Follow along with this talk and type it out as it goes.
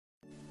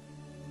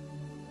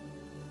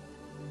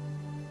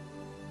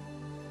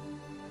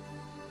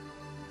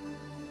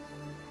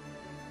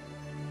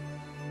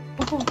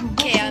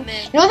Okay, I'm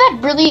in. You know that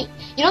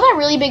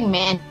really big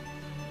mansion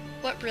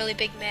What really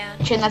big man?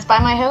 that's by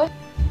my house?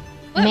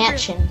 What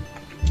Mansion.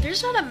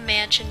 There's not a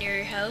mansion near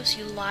your house,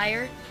 you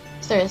liar.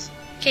 Yes, there is.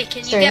 Okay,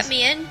 can you There get is.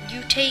 me in?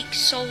 You take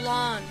so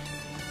long.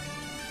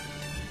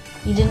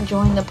 You didn't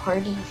join the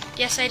party.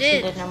 Yes, I You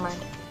did. did, never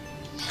mind.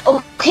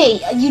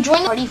 Okay, you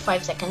joined the party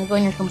 5 seconds ago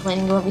and you're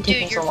complaining about me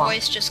taking Dude, your so long.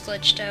 voice just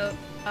glitched out.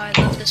 Oh, I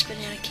love this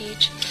banana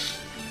cage.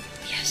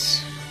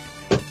 Yes.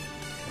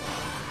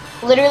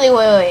 Literally,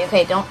 wait,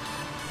 okay, don't.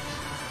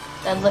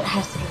 That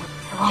has to be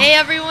wrong. Hey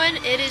everyone,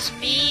 it is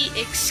me,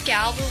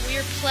 Excalbur. We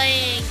are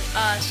playing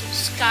some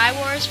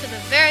Skywars for the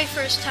very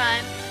first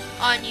time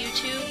on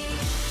YouTube.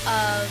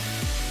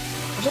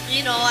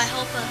 You know, I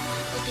hope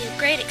it'll be a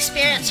great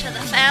experience for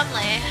the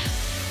family.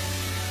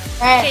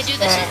 Okay, dude,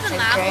 this is the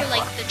map where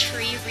like the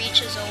tree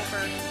reaches over,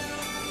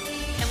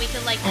 and we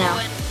can like go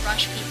and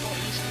rush people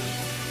easily.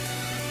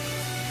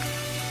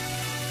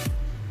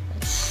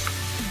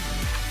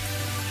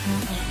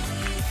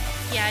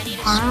 Yeah, I need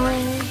a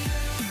sword.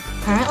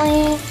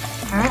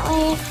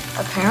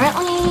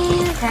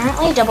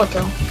 Apparently, double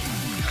kill.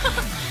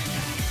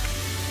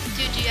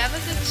 Dude, do you have a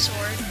good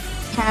sword?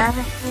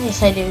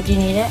 Yes, I do. Do you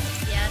need it?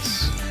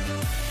 Yes.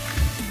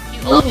 You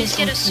always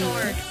get a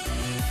sword.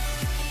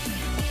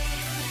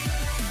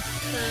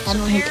 I don't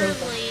know who killed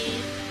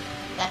Apparently...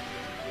 that.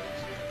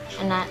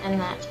 And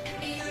that.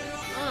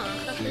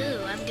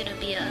 Oh, I'm gonna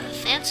be a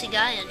fancy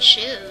guy in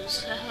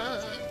shoes.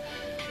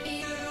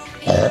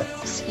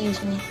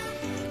 Excuse me.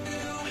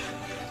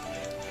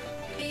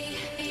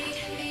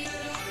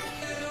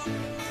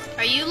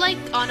 Are you like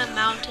on a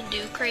Mountain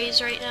Dew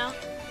craze right now?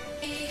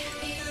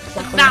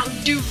 Exactly.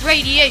 Mountain Dew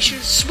radiation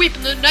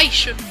sweeping the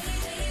nation!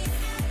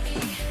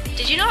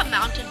 Did you know that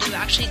Mountain Dew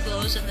actually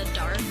glows in the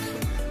dark?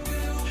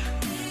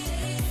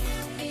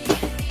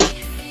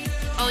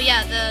 Oh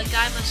yeah, the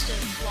guy must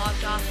have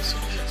logged off as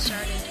soon as it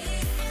started.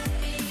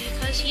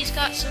 Because he's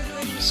got some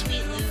pretty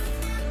sweet loot.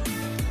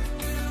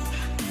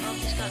 Oh,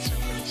 he's got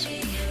some pretty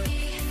sweet loot.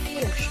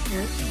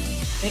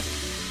 Wait,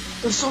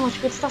 there's so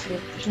much good stuff here.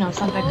 No, it's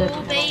not that good.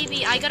 Oh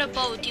baby, I got a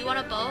bow. Do you want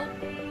a bow?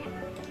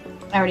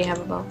 I already have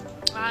a bow.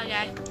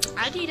 Okay.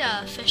 I need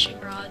a fishing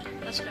rod.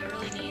 That's what I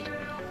really need.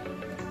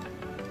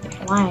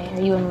 Why?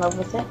 Are you in love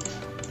with it?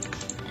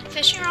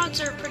 Fishing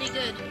rods are pretty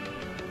good.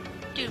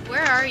 Dude,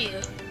 where are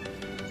you?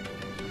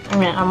 I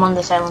mean, I'm on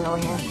this island over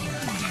here.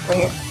 Right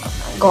here.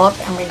 Go up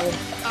and right here.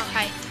 Oh,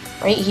 hi.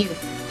 Right here.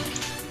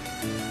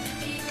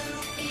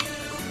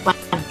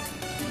 Fine.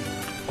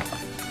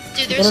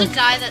 Dude, there's a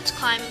guy that's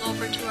climbing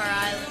over to our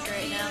island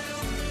right now.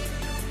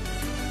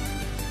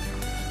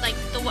 Like,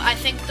 I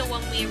think the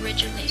one we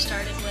originally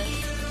started with.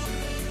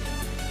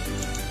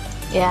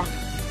 Yeah.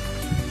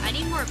 I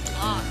need more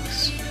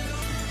blocks.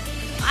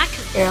 I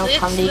can Here,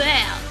 fix I'll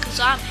that, because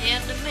I'm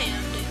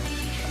hand-to-man, dude.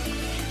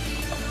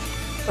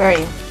 Where are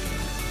you?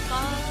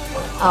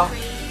 Oh.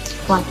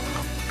 Come on.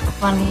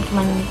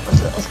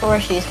 Let's go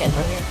rush these guys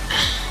over here.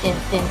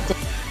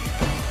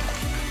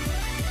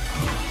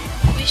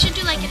 We should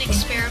do like an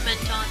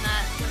experiment on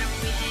that whenever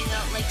we hang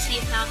out, like see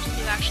if Mountain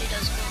Dew actually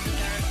does glow in the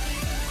dark.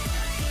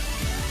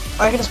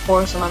 Or I could just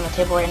pour some on the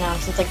table right now,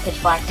 since it's like pitch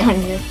black down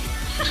here.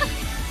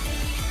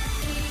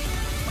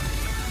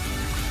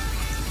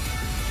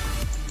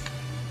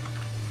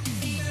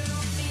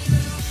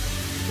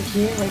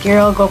 Right here,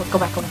 I'll go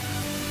back.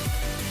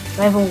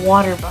 I have a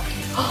water bucket.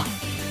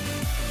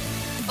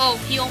 Oh,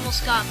 he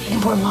almost got me.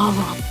 And more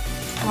lava.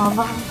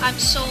 I'm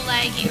so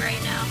laggy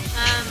right now.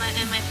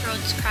 And my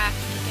throat's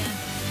cracking again.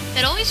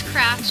 It always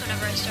cracks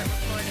whenever I start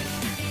recording.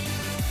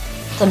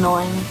 It's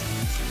annoying. Do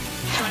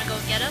you want to go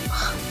get him?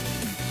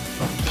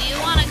 Do you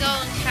want to go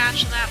and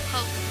catch that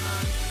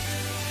Pokemon?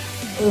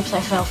 Oops,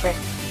 I fell for it.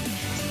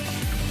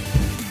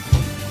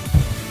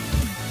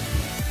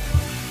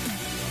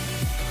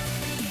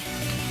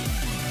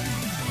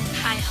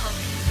 I hope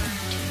you burn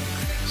to a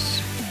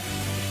crisp.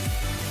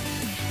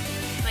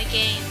 My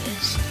game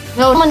is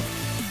No,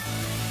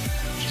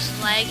 just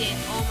lagging.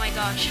 Oh my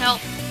gosh,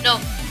 help. No.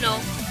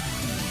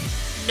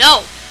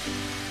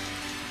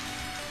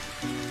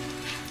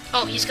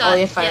 Oh, he's got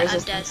you have fire yeah,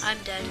 resistance. I'm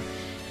dead.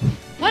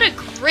 What a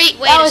great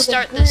way to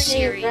start this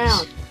series.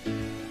 Round.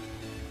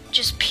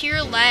 Just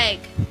pure lag.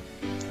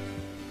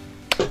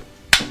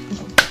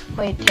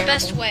 Wait, terrible.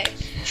 Best way.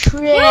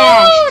 Trash.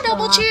 Woo!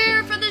 Double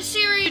cheer for this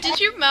series. Did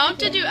your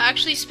Mountain Dew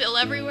actually spill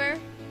everywhere?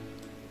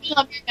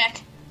 I'll be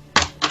back.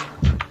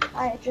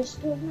 I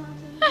just did not.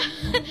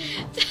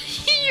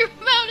 You're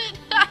mounted.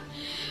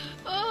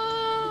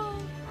 Oh.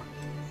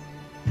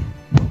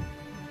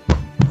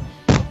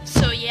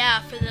 So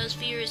yeah, for those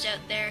viewers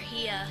out there,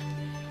 he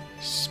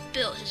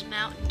spilt his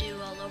Mountain Dew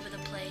all over the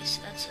place.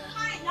 That's a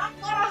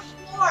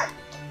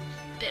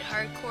bit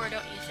hardcore,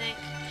 don't you think?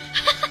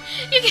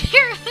 You can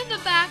hear him in the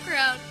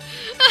background.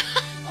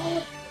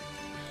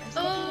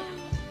 Oh.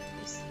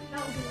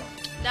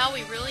 Now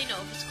we really know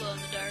if it's glow in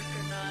the dark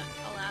or not.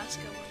 I'll ask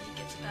him when he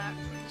gets back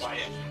from his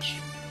rage.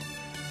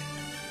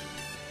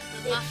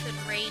 The muffin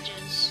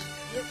rages.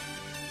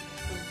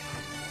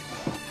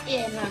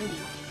 Yeah,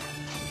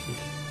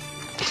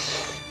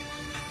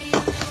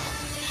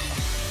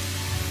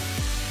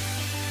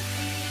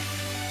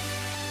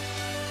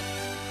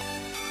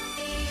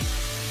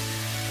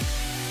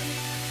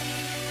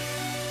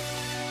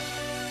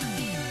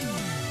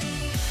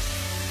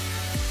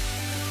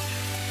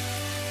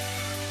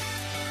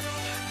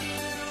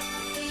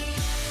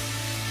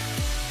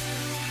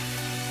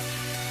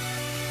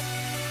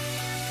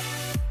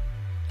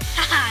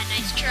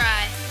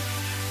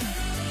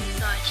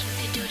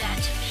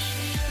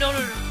 No,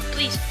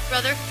 please,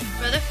 brother,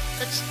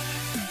 let's...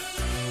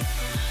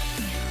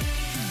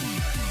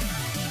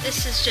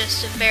 This is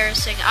just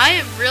embarrassing. I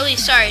am really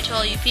sorry to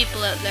all you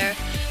people out there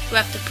who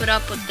have to put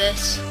up with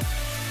this.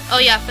 Oh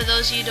yeah, for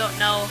those of you who don't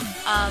know,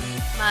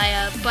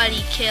 my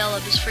buddy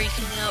Caleb is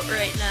freaking out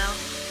right now.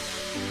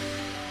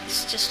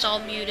 It's just all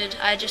muted.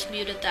 I just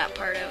muted that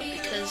part out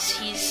because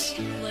he's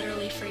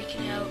literally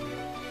freaking out.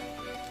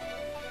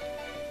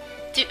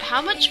 Dude,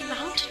 how much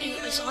Mountain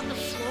Dew is on the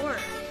floor?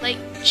 Like,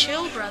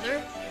 chill,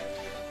 brother.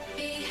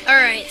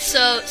 Alright,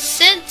 so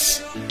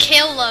since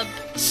Caleb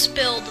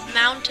spilled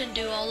Mountain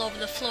Dew all over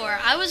the floor,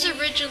 I was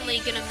originally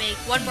gonna make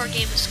one more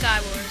game of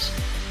Skywars,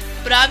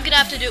 but I'm gonna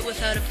have to do it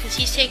without him because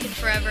he's taking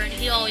forever and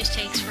he always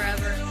takes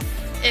forever.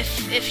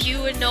 If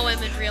you would know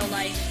him in real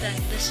life,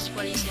 then this is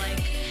what he's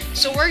like.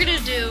 So we're gonna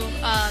do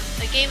a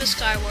game of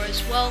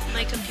Skywars. Well,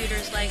 my computer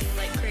is lagging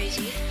like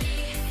crazy.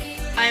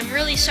 I'm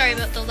really sorry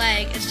about the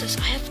lag. It's just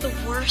I have the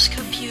worst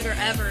computer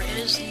ever. It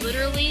is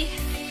literally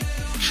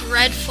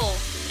dreadful.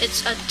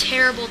 It's a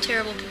terrible,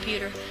 terrible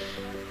computer.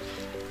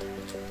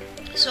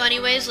 So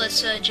anyways,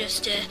 let's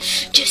just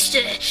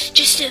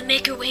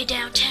make our way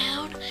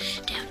downtown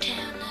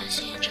Los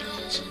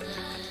Angeles, and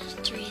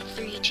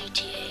 3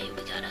 GTA.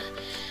 We got a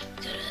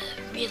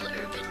real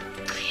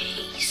urban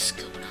craze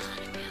going on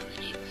around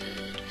the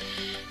neighborhood,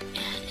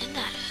 and in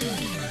that hood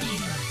of the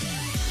neighborhood,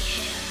 we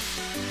have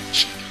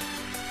chicken.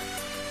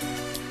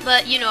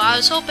 But you know, I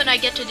was hoping I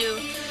get to do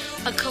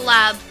a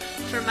collab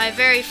for my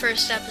very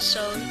first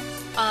episode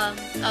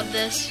of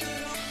this.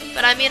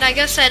 But I mean, I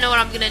guess I know what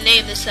I'm gonna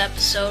name this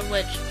episode,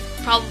 which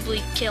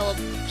probably Caleb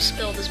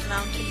spilled his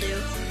Mountain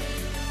Dew.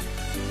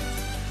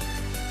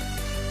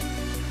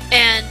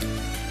 And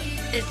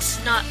it's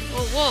not.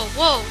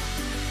 Whoa.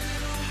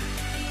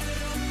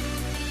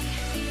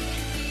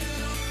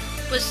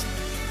 Was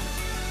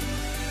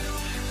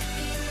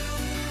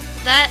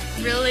that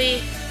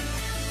really?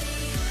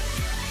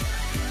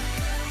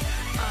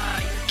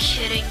 You're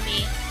kidding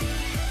me.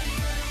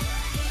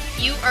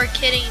 You are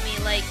kidding me,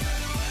 like,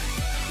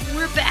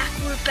 we're back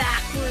with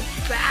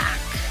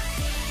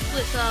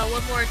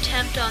one more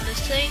attempt on this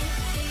thing.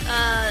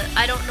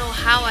 I don't know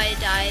how I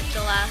died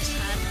the last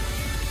time.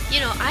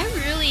 You know, I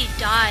really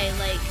die,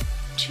 like,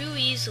 too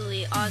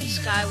easily on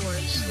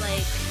Skywars,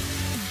 like,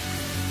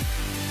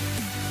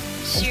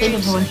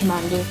 seriously.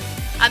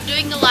 I'm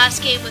doing the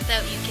last game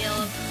without you,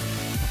 Caleb.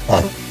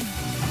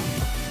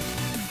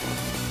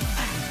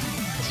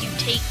 Because you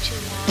take too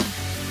long.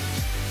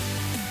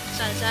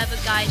 Besides, I have a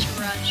guy to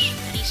rush,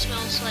 and he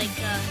smells like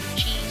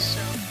cheese,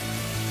 so,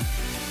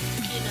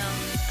 you know,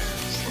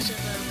 because of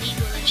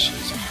legal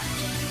issues, I have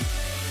to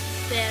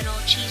ban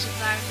all cheese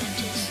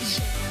environmentalists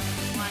in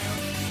a while.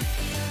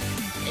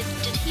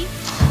 Did he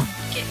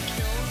get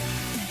killed?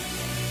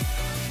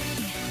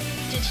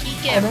 Did he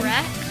get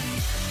wrecked?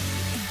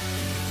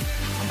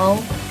 Oh.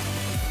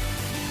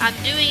 I'm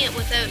doing it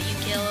without you,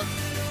 Caleb.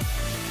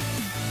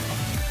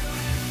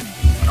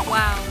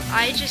 Wow,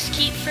 I just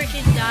keep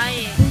freaking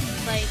dying.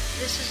 Like,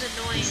 this is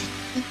annoying.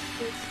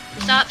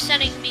 Stop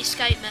sending me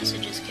Skype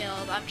messages,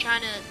 Caleb. I'm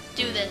trying to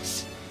do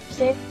this.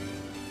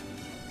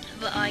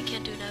 But I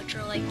can't do an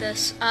outro like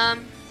this.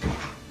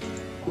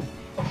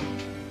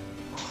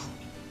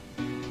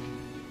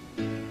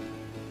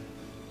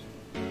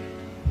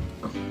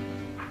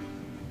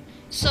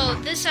 So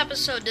this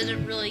episode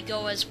didn't really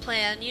go as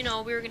planned. You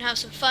know, we were gonna have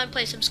some fun,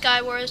 play some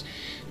Skywars,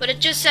 but it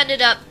just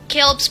ended up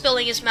Caleb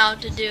spilling his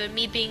Mountain Dew and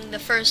me being the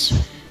first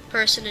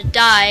person to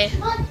die,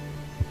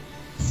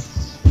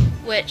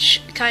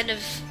 which kind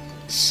of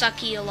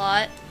sucky a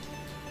lot.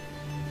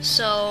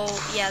 So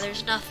yeah,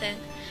 there's nothing,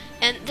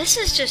 and this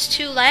is just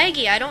too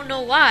laggy. I don't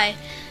know why.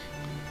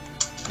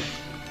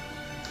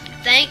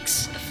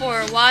 Thanks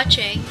for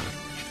watching.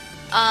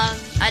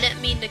 I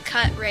didn't mean to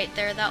cut right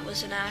there. That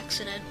was an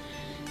accident.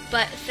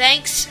 But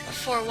thanks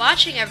for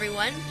watching,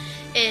 everyone.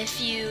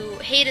 If you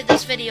hated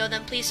this video,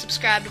 then please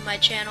subscribe to my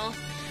channel.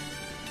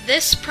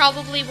 This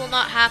probably will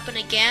not happen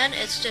again.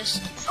 It's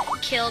just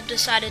Caleb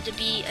decided to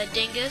be a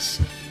dingus.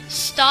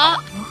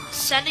 Stop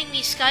sending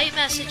me Skype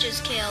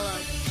messages,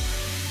 Caleb.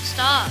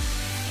 Stop.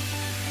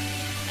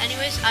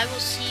 Anyways, I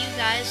will see you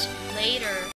guys later.